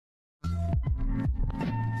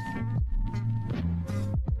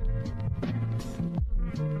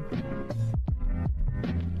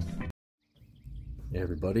Hey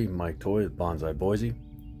everybody, Mike Toy with Bonsai Boise.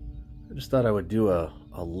 I just thought I would do a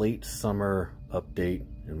late summer update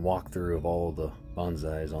and walkthrough of all of the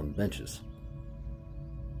bonsais on the benches.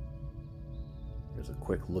 Here's a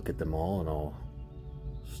quick look at them all, and I'll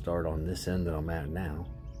start on this end that I'm at now.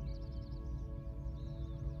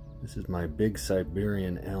 This is my big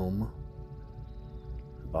Siberian elm.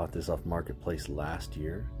 I bought this off Marketplace last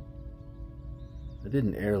year. I did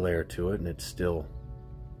an air layer to it and it's still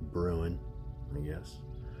brewing, I guess.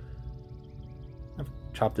 I've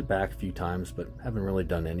chopped it back a few times, but haven't really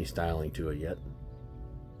done any styling to it yet.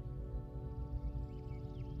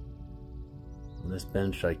 On this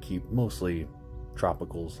bench I keep mostly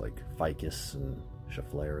tropicals like ficus and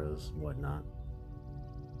scheffleras and whatnot.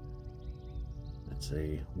 That's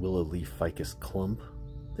a willow leaf ficus clump.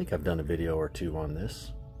 I think I've done a video or two on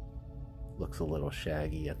this. Looks a little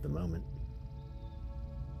shaggy at the moment.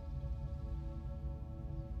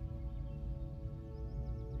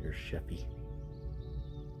 Here's Sheffy.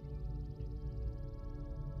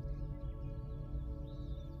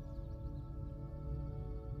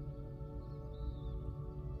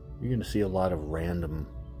 You're going to see a lot of random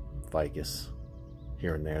ficus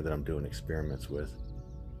here and there that I'm doing experiments with.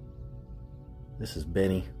 This is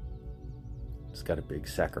Benny. It's got a big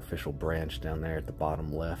sacrificial branch down there at the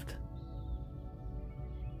bottom left.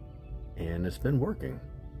 And it's been working.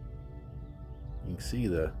 You can see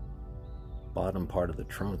the bottom part of the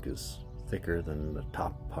trunk is thicker than the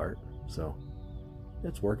top part, so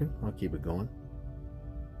it's working. I'll keep it going.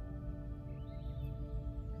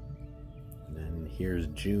 And then here's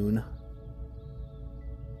June,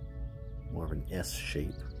 more of an S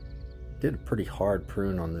shape. Did a pretty hard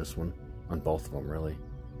prune on this one, on both of them really,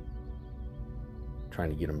 trying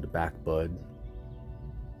to get them to back bud,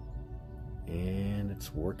 and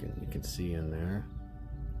it's working. You can see in there,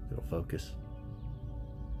 it'll focus.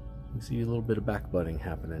 You can see a little bit of back budding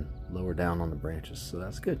happening lower down on the branches, so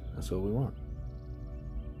that's good. That's what we want.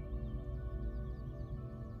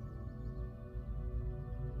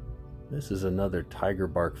 This is another tiger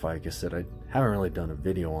bark ficus that I haven't really done a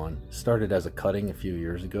video on. Started as a cutting a few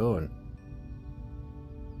years ago and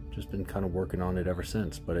just been kind of working on it ever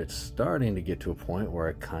since, but it's starting to get to a point where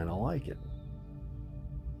I kind of like it.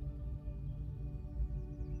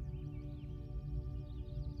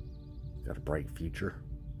 Got a bright future.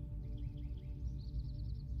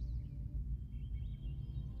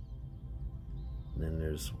 And then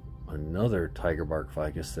there's another tiger bark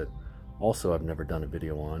ficus that also I've never done a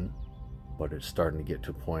video on, but it's starting to get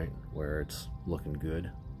to a point where it's looking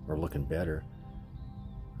good, or looking better.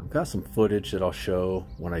 I've got some footage that I'll show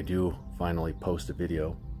when I do finally post a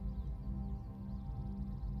video.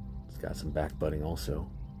 It's got some back budding also,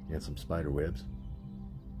 and some spider webs.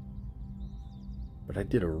 But I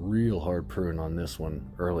did a real hard prune on this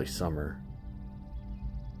one early summer.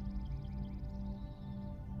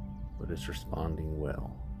 But it's responding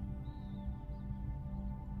well.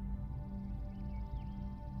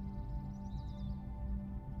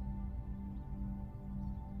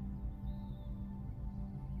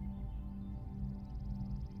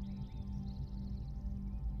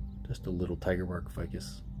 Just a little tiger bark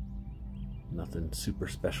ficus. Nothing super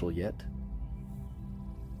special yet.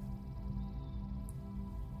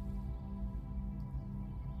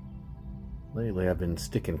 Lately I've been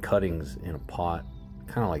sticking cuttings in a pot,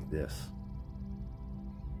 kind of like this,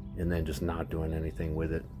 and then just not doing anything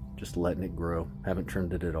with it, just letting it grow. Haven't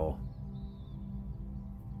trimmed it at all.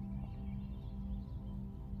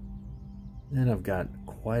 Then I've got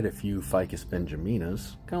quite a few ficus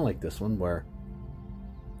benjaminas, kind of like this one, where,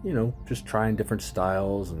 you know, just trying different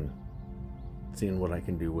styles and seeing what I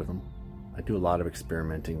can do with them. I do a lot of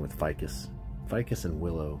experimenting with ficus and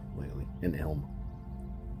willow lately, and elm.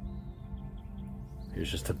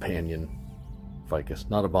 Here's just a banyan ficus,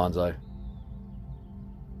 not a bonsai,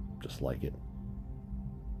 just like it.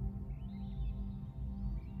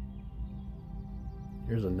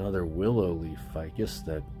 Here's another willow leaf ficus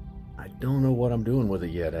that I don't know what I'm doing with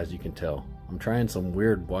it yet, as you can tell. I'm trying some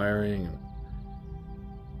weird wiring, and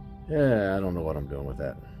yeah, I don't know what I'm doing with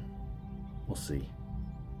that. We'll see.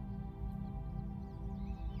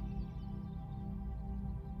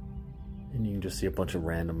 And you can just see a bunch of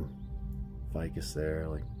random ficus there,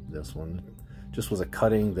 like this one. Just was a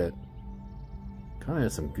cutting that kind of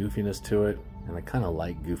had some goofiness to it, and I kind of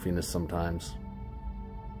like goofiness sometimes,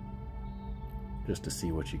 just to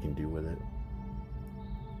see what you can do with it.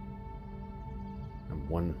 And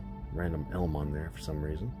one random elm on there for some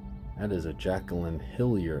reason. That is a Jacqueline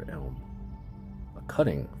Hillier elm, a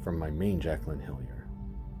cutting from my main Jacqueline Hillier,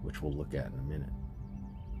 which we'll look at in a minute.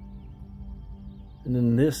 And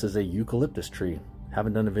then this is a eucalyptus tree.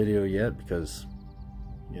 Haven't done a video yet because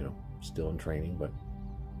you know, still in training, but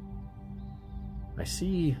I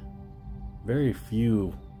see very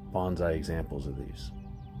few bonsai examples of these.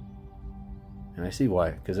 And I see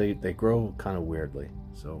why, because they grow kind of weirdly.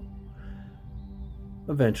 So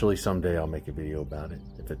eventually someday I'll make a video about it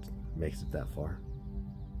if it makes it that far.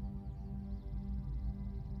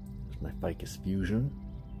 There's my ficus fusion.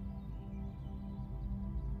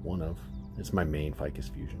 It's my main ficus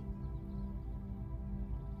fusion.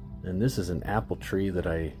 And this is an apple tree that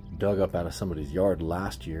I dug up out of somebody's yard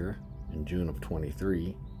last year in June of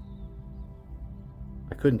 23.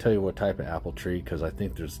 I couldn't tell you what type of apple tree because I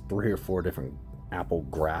think there's 3 or 4 different apple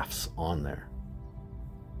grafts on there.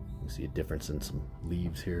 You see a difference in some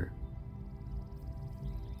leaves here.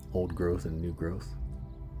 Old growth and new growth.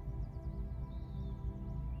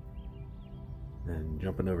 And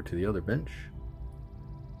jumping over to the other bench,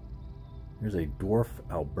 here's a dwarf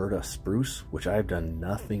Alberta spruce, which I've done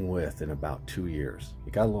nothing with in about 2 years.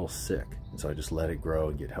 It got a little sick, and so I just let it grow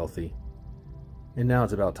and get healthy. And now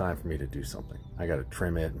it's about time for me to do something. I gotta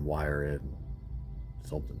trim it and wire it and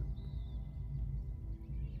something.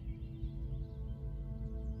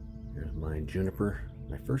 Here's my juniper,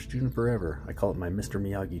 my first juniper ever. I call it my Mr.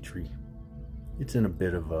 Miyagi tree. It's in a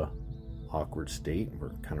bit of a awkward state. We're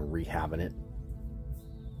kind of rehabbing it,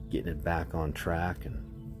 getting it back on track, and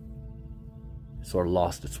sort of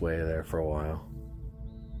lost its way there for a while.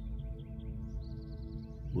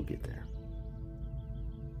 We'll get there.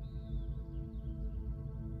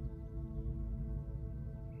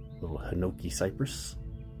 Little Hinoki cypress.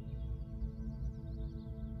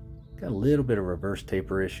 Got a little bit of reverse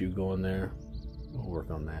taper issue going there. We'll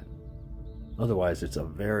work on that. Otherwise, it's a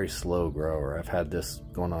very slow grower. I've had this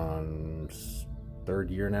going on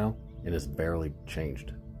 3rd year now, and it's barely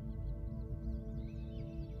changed.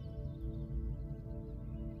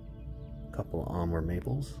 Couple of Amur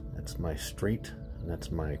maples. That's my straight and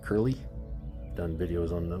that's my curly. Done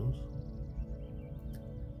videos on those.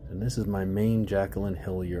 And this is my main Jacqueline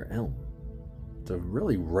Hillier elm. It's a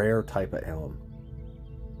really rare type of elm.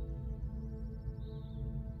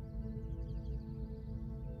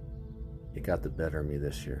 It got the better of me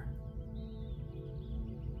this year.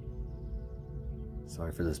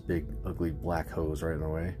 Sorry for this big ugly black hose right in the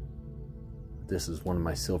way. This is one of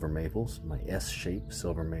my silver maples, my S-shaped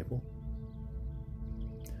silver maple.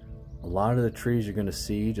 A lot of the trees you're going to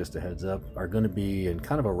see, just a heads up, are going to be in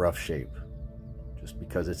kind of a rough shape. Just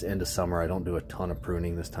because it's end of summer, I don't do a ton of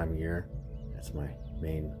pruning this time of year. That's my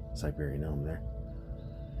main Siberian elm there.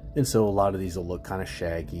 And so a lot of these will look kind of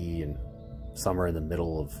shaggy, and some are in the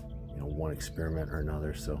middle of, you know, one experiment or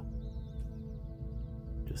another. So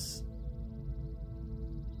just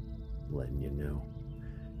letting you know.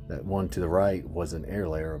 That one to the right was an air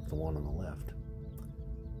layer of the one on the left.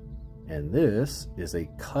 And this is a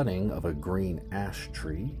cutting of a green ash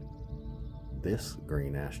tree. This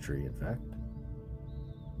green ash tree, in fact.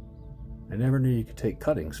 I never knew you could take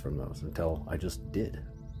cuttings from those until I just did.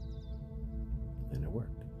 And it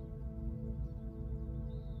worked.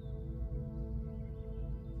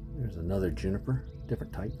 There's another juniper,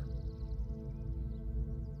 different type.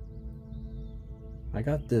 I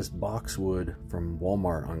got this boxwood from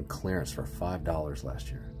Walmart on clearance for $5 last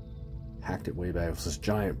year. Hacked it way back. It was this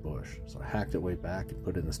giant bush. So I hacked it way back and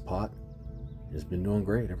put it in this pot. It's been doing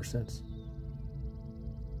great ever since.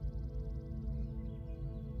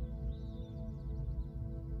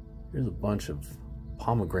 Here's a bunch of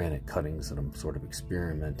pomegranate cuttings that I'm sort of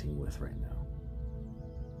experimenting with right now.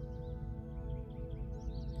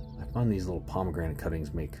 I found these little pomegranate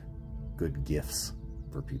cuttings make good gifts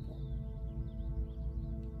for people.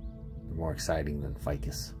 They're more exciting than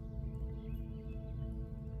ficus.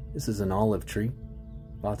 This is an olive tree.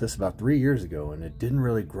 Bought this about 3 years ago, and it didn't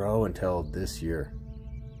really grow until this year.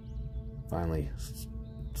 Finally,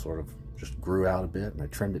 sort of just grew out a bit, and I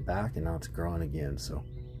trimmed it back, and now it's growing again. So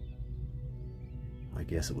I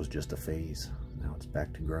guess it was just a phase. Now it's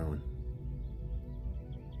back to growing.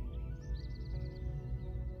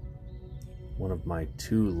 One of my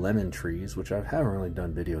 2 lemon trees, which I haven't really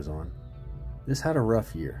done videos on. This had a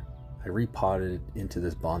rough year. I repotted it into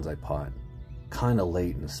this bonsai pot kind of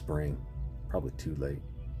late in the spring, probably too late,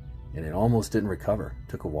 and it almost didn't recover. It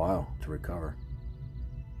took a while to recover.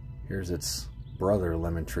 Here's its brother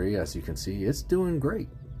lemon tree. As you can see, it's doing great.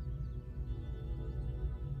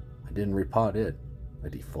 I didn't repot it. I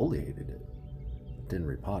defoliated it. Didn't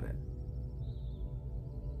repot it.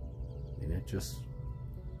 And it just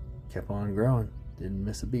kept on growing. Didn't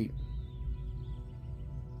miss a beat.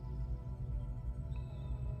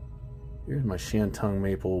 Here's my Shantung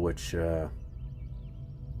maple, which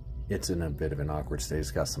it's in a bit of an awkward state.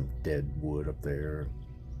 It's got some dead wood up there.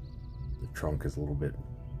 The trunk is a little bit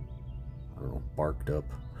I don't know, barked up.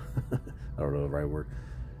 I don't know the right word.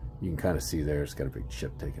 You can kind of see there, it's got a big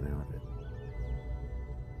chip taken out of it.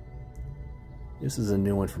 This is a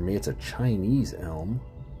new one for me. It's a Chinese elm,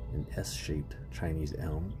 an S-shaped Chinese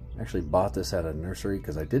elm. I actually bought this at a nursery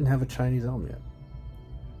because I didn't have a Chinese elm yet.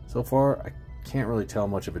 So far, I can't really tell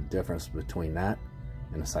much of a difference between that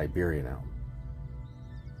and a Siberian elm.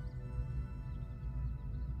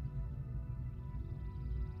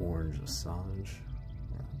 Orange Sage,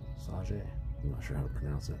 I'm not sure how to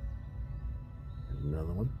pronounce it. Here's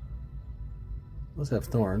another one. Those have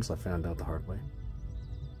thorns, I found out the hard way.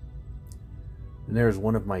 And there's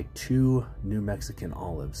one of my 2 New Mexican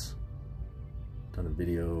olives. Done a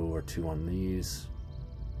video or 2 on these.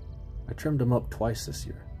 I trimmed them up twice this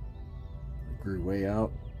year. I grew way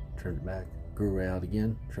out, trimmed it back, grew way out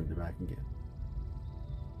again, trimmed it back again.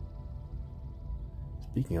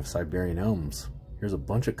 Speaking of Siberian elms, here's a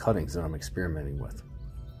bunch of cuttings that I'm experimenting with.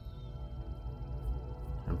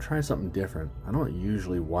 I'm trying something different. I don't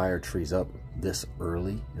usually wire trees up this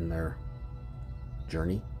early in their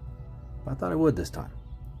journey, but I thought I would this time.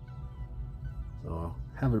 So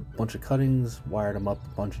I have a bunch of cuttings, wired them up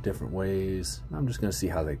a bunch of different ways, and I'm just going to see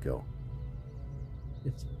how they go.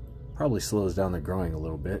 It probably slows down their growing a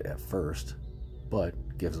little bit at first, but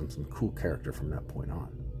gives them some cool character from that point on.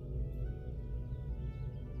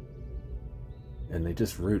 And they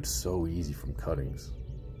just root so easy from cuttings.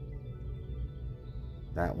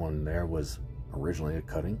 That one there was originally a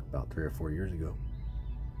cutting about 3 or 4 years ago.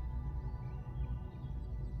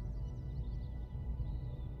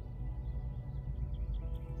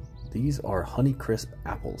 These are Honeycrisp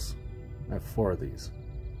apples. I have 4 of these,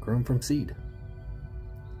 grown from seed.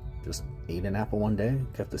 Just ate an apple one day,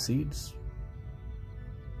 kept the seeds,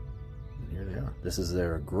 and here they are. This is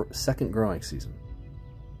their second growing season.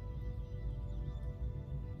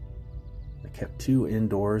 I kept 2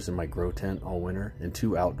 indoors in my grow tent all winter and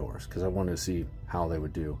 2 outdoors because I wanted to see how they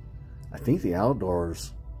would do. I think the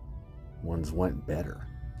outdoors ones went better.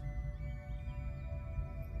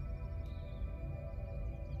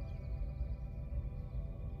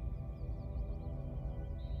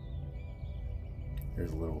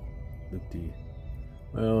 There's a little loopty.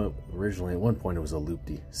 Well, originally at one point it was a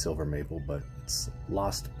loopty silver maple, but it's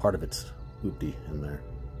lost part of its loopty in there.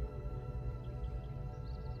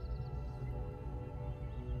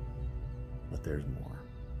 But there's more.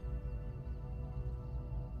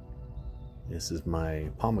 This is my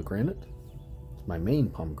pomegranate. It's my main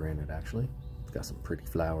pomegranate, actually. It's got some pretty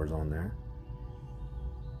flowers on there.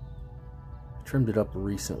 I trimmed it up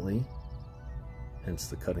recently, hence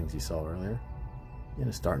the cuttings you saw earlier. And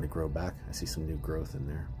it's starting to grow back. I see some new growth in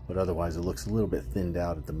there, but otherwise it looks a little bit thinned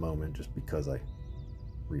out at the moment just because I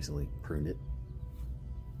recently pruned it.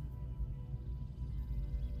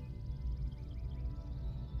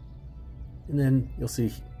 And then you'll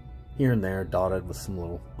see here and there dotted with some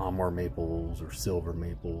little Amur maples or silver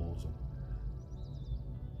maples.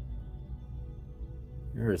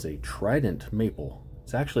 Here is a trident maple.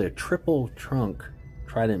 It's actually a triple trunk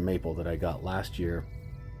trident maple that I got last year.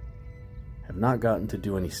 Have not gotten to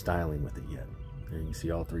do any styling with it yet. There you can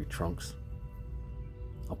see all 3 trunks.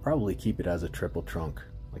 I'll probably keep it as a triple trunk,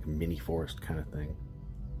 like a mini forest kind of thing.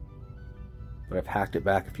 But I've hacked it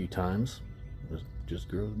back a few times. It just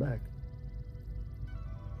grows back.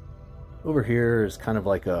 Over here is kind of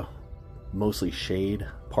like a mostly shade,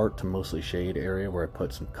 part to mostly shade area where I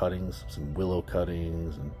put some cuttings, some willow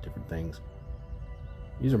cuttings and different things.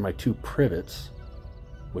 These are my 2 privets,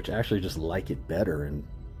 which actually just like it better in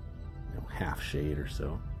half shade or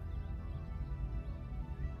so.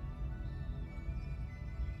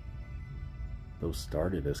 Those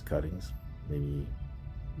started as cuttings maybe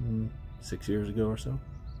 6 years ago or so.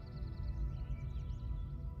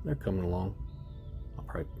 They're coming along. I'll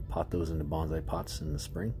probably pot those into bonsai pots in the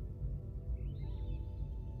spring.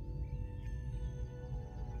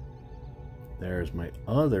 There's my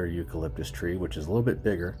other eucalyptus tree, which is a little bit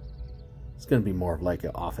bigger. It's going to be more of like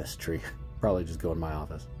an office tree. Probably just go in my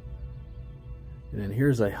office. And then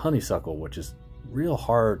here's a honeysuckle, which is real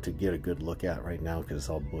hard to get a good look at right now because it's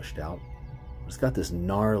all bushed out. It's got this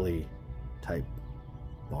gnarly type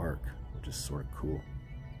bark, which is sort of cool.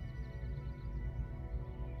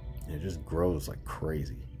 And it just grows like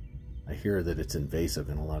crazy. I hear that it's invasive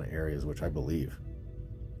in a lot of areas, which I believe.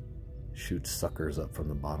 It shoots suckers up from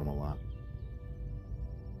the bottom a lot.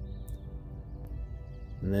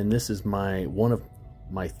 And then this is one of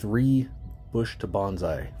my 3 bush to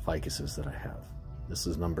bonsai ficuses that I have. This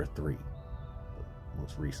is number 3, the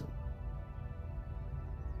most recent.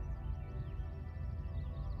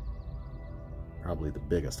 Probably the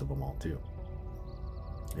biggest of them all too.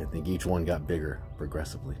 I think each one got bigger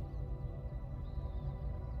progressively.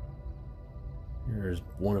 Here's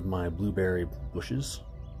one of my blueberry bushes.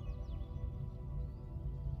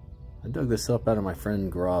 I dug this up out of my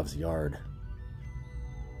friend Grav's yard.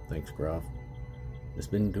 Thanks, Grav. It's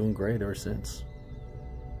been doing great ever since.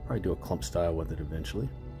 Probably do a clump style with it eventually.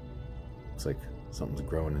 Looks like something's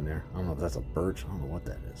growing in there. I don't know if that's a birch. I don't know what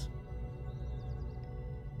that is.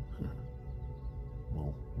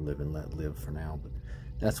 We'll live and let live for now, but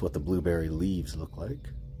that's what the blueberry leaves look like.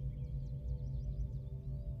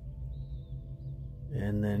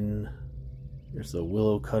 And then here's the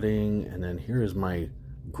willow cutting, and then here is my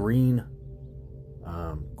green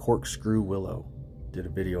corkscrew willow. Did a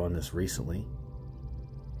video on this recently.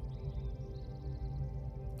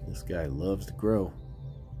 This guy loves to grow.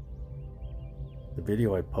 The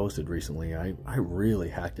video I posted recently, I really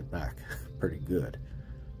hacked it back pretty good.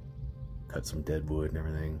 Cut some dead wood and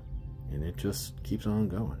everything, and it just keeps on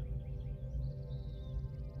going.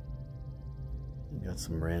 Got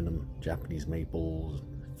some random Japanese maples,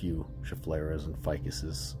 a few scheffleras and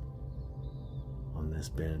ficuses on this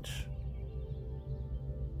bench.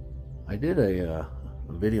 I did a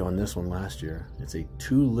video on this one last year. It's a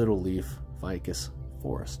 2 little leaf ficus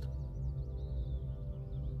forest.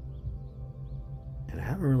 And I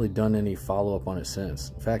haven't really done any follow-up on it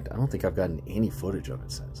since. In fact, I don't think I've gotten any footage of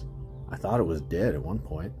it since. I thought it was dead at one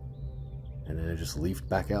point, and then it just leafed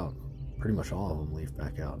back out. Pretty much all of them leafed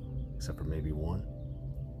back out, except for maybe one.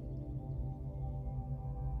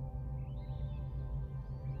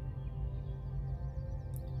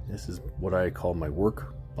 This is what I call my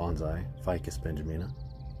work bonsai, Ficus benjamina.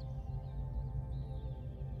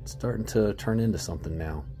 It's starting to turn into something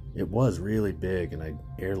now. It was really big, and I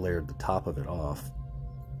air layered the top of it off.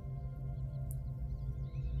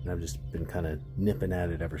 And I've just been kind of nipping at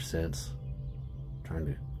it ever since, trying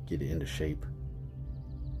to get it into shape.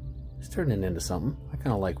 It's turning into something. I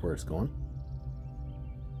kind of like where it's going.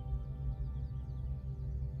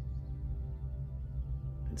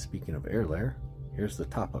 And speaking of air layer, here's the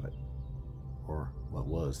top of it, or what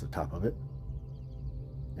was the top of it.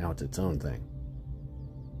 Now it's its own thing.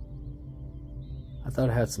 I thought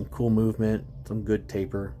it had some cool movement, some good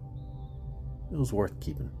taper. It was worth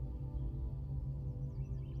keeping.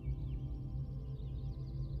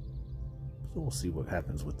 So we'll see what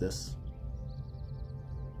happens with this.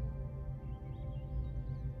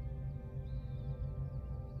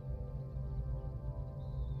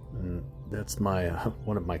 And that's my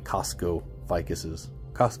one of my Costco ficuses.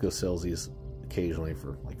 Costco sells these occasionally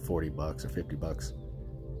for like 40 bucks or 50 bucks.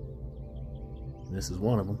 And this is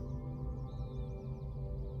one of them.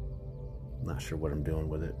 Not sure what I'm doing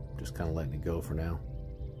with it. Just kind of letting it go for now.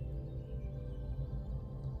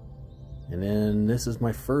 And then this is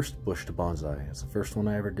my first bush to bonsai. It's the first one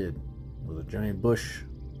I ever did. It was a giant bush,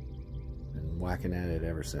 and whacking at it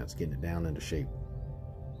ever since, getting it down into shape.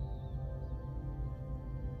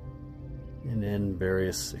 And then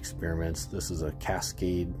various experiments. This is a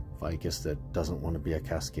cascade ficus that doesn't want to be a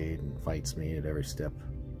cascade and fights me at every step.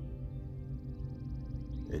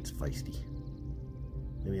 It's feisty.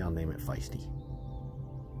 Maybe I'll name it Feisty.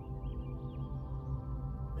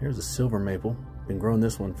 Here's a silver maple. Been growing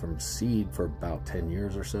this one from seed for about 10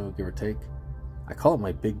 years or so, give or take. I call it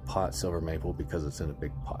my big pot silver maple because it's in a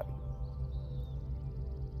big pot.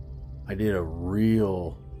 I did a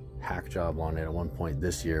real hack job on it at one point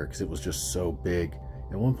this year because it was just so big.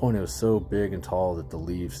 At one point it was so big and tall that the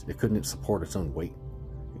leaves, it couldn't support its own weight.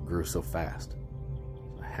 It grew so fast.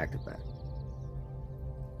 So I hacked it back.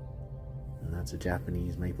 And that's a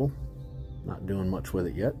Japanese maple. Not doing much with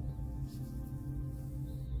it yet.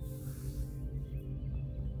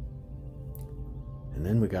 And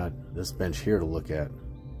then we got this bench here to look at.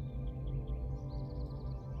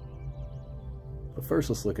 But first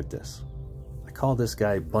let's look at this. I call this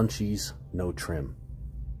guy Bunchies No Trim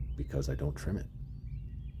because I don't trim it.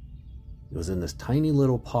 It was in this tiny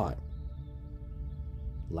little pot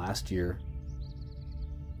last year.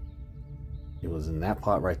 It was in that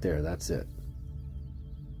pot right there, that's it.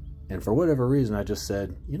 And for whatever reason I just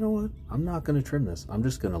said, you know what, I'm not going to trim this. I'm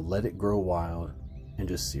just going to let it grow wild and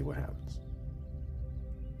just see what happens.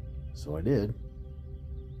 So I did,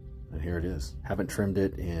 and here it is. Haven't trimmed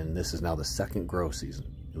it, and this is now the second grow season.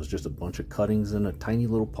 It was just a bunch of cuttings in a tiny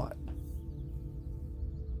little pot.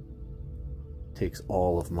 Takes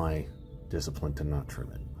all of my discipline to not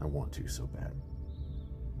trim it. I want to so bad.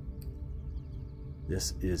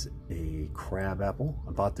 This is a crab apple.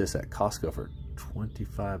 I bought this at Costco for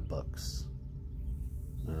 25 bucks.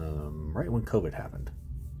 Right when COVID happened.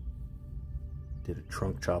 Did a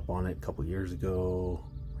trunk chop on it a couple years ago.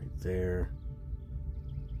 There,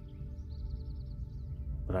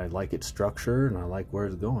 but I like its structure and I like where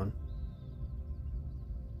it's going.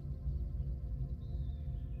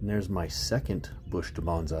 And there's my second bush to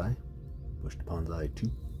bonsai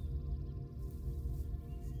 2.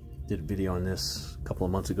 Did a video on this a couple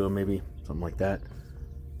of months ago, maybe, something like that.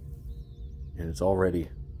 And it's already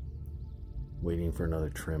waiting for another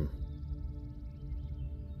trim.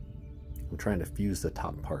 I'm trying to fuse the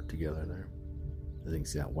top part together there. As you can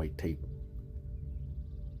see that white tape.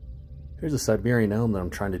 Here's a Siberian elm that I'm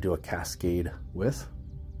trying to do a cascade with.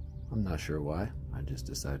 I'm not sure why. I just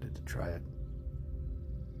decided to try it.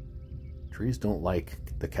 Trees don't like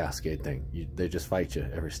the cascade thing. They just fight you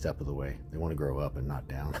every step of the way. They want to grow up and not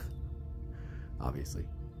down. Obviously.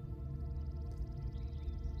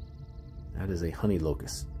 That is a honey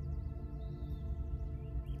locust.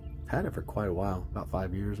 Had it for quite a while, about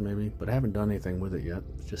 5 years maybe, but I haven't done anything with it yet.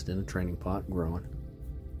 It's just in a training pot growing.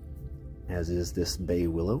 As is this bay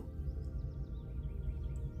willow.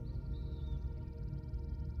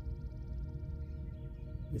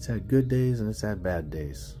 It's had good days and it's had bad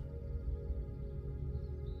days.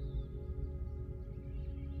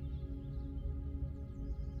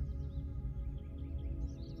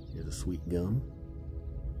 Here's a sweet gum.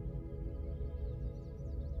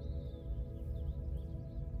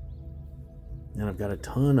 And I've got a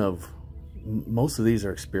ton of, most of these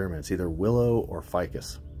are experiments, either willow or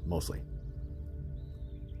ficus, mostly.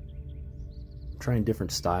 I'm trying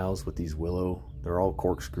different styles with these willow. They're all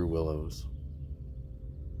corkscrew willows.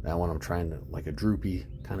 That one I'm trying to, like a droopy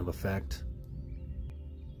kind of effect.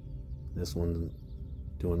 This one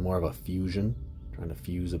doing more of a fusion, trying to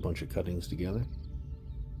fuse a bunch of cuttings together.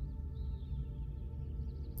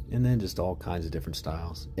 And then just all kinds of different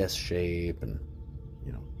styles, S shape and,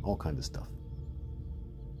 you know, all kinds of stuff.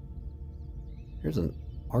 Here's an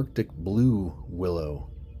Arctic blue willow.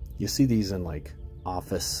 You see these in like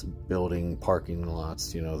office building parking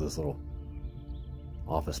lots, you know, those little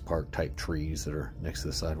office park type trees that are next to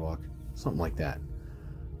the sidewalk, something like that.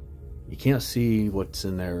 You can't see what's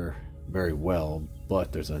in there very well,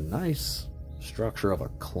 but there's a nice structure of a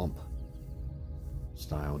clump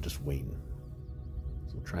style just waiting.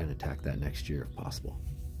 So we'll try and attack that next year if possible.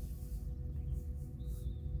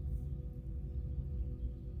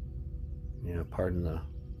 Yeah, pardon the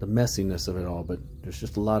messiness of it all, but there's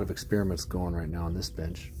just a lot of experiments going right now on this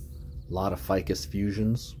bench. A lot of ficus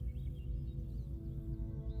fusions.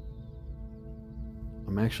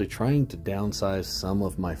 I'm actually trying to downsize some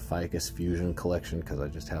of my ficus fusion collection because I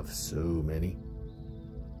just have so many.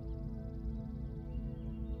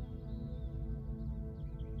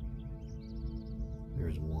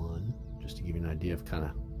 There's one, just to give you an idea of kind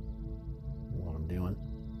of what I'm doing.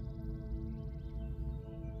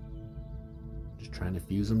 Just trying to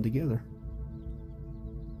fuse them together.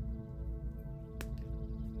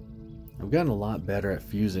 I've gotten a lot better at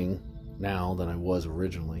fusing now than I was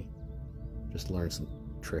originally. Just learned some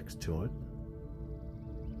tricks to it.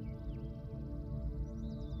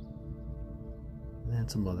 And then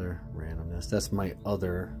some other randomness. That's my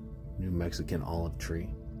other New Mexican olive tree.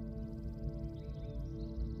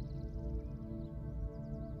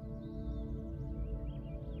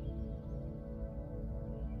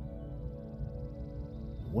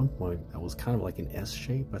 At one point, that was kind of like an S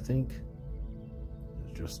shape, I think.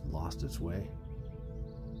 It just lost its way.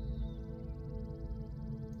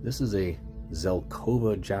 This is a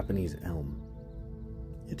Zelkova Japanese elm.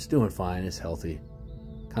 It's doing fine, it's healthy.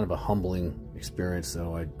 Kind of a humbling experience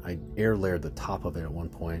though. I air layered the top of it at one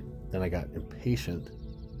point, then I got impatient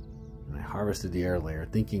and I harvested the air layer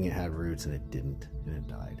thinking it had roots and it didn't, and it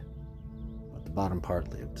died. But the bottom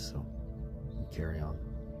part lived, so we carry on.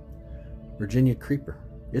 Virginia creeper.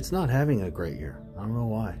 It's not having a great year. I don't know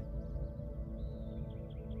why.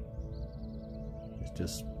 It's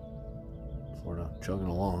just sort of chugging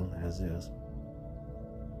along as is.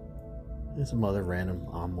 And some other random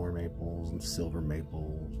Amur maples and silver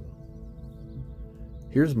maples.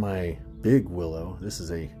 Here's my big willow. This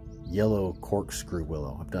is a yellow corkscrew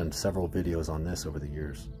willow. I've done several videos on this over the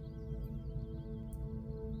years.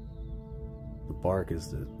 The bark is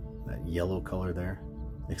that yellow color there.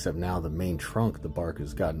 Except now the main trunk, the bark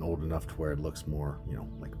has gotten old enough to where it looks more, you know,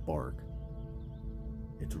 like bark.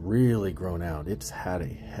 It's really grown out. It's had a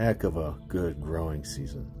heck of a good growing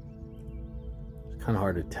season. It's kind of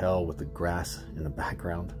hard to tell with the grass in the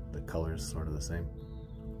background. The color is sort of the same.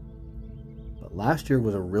 But last year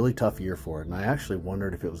was a really tough year for it, and I actually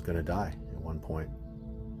wondered if it was going to die at one point.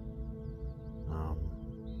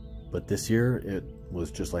 But this year, it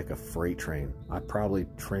was just like a freight train. I probably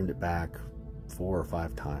trimmed it back 4 or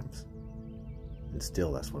 5 times. And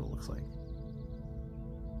still, that's what it looks like.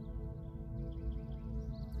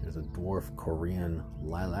 There's a dwarf Korean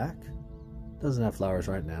lilac. Doesn't have flowers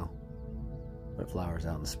right now, but flowers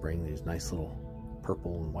out in the spring. These nice little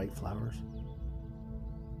purple and white flowers.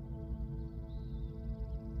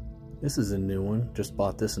 This is a new one. Just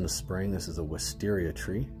bought this in the spring. This is a wisteria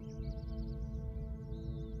tree.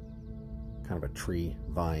 Kind of a tree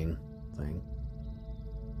vine thing.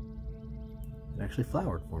 It actually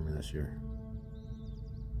flowered for me this year.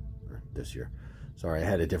 Or this year. Sorry, I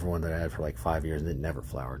had a different one that I had for like 5 years and it never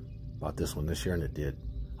flowered. Bought this one this year and it did.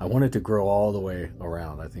 I wanted to grow all the way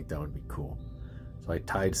around. I think that would be cool. So I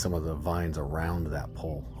tied some of the vines around that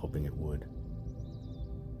pole, hoping it would.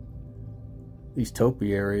 These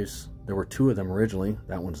topiaries, there were 2 of them originally.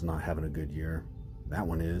 That one's not having a good year. That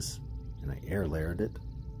one is, and I air layered it.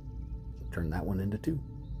 So I turned that one into 2.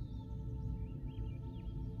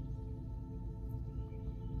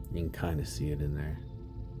 You can kind of see it in there.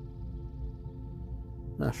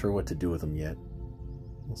 Not sure what to do with them yet.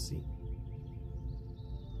 We'll see.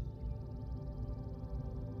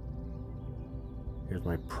 Here's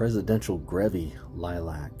my presidential Grevy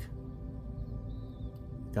lilac.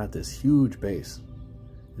 Got this huge base.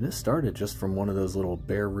 And this started just from one of those little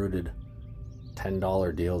bare-rooted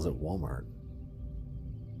 $10 deals at Walmart.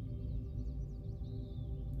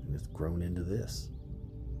 And it's grown into this.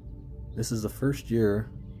 This is the first year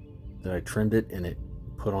that I trimmed it and it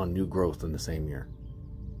put on new growth in the same year.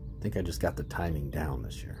 I think I just got the timing down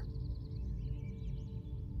this year.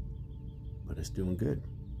 But it's doing good.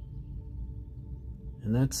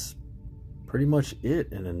 And that's pretty much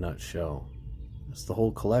it in a nutshell. That's the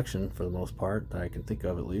whole collection for the most part that I can think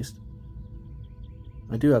of, at least.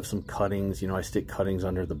 I do have some cuttings. You know, I stick cuttings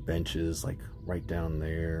under the benches, like right down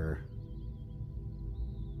there.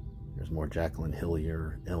 There's more Jacqueline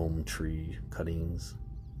Hillier elm tree cuttings.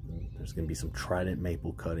 There's going to be some trident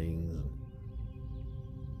maple cuttings.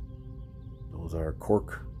 Those are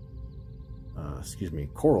coral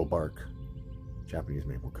bark Japanese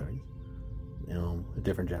maple cuttings. Elm, a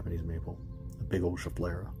different Japanese maple, a big old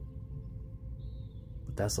Schefflera.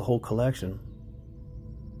 But that's the whole collection.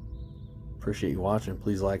 Appreciate you watching.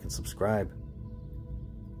 Please like and subscribe.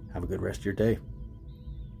 Have a good rest of your day.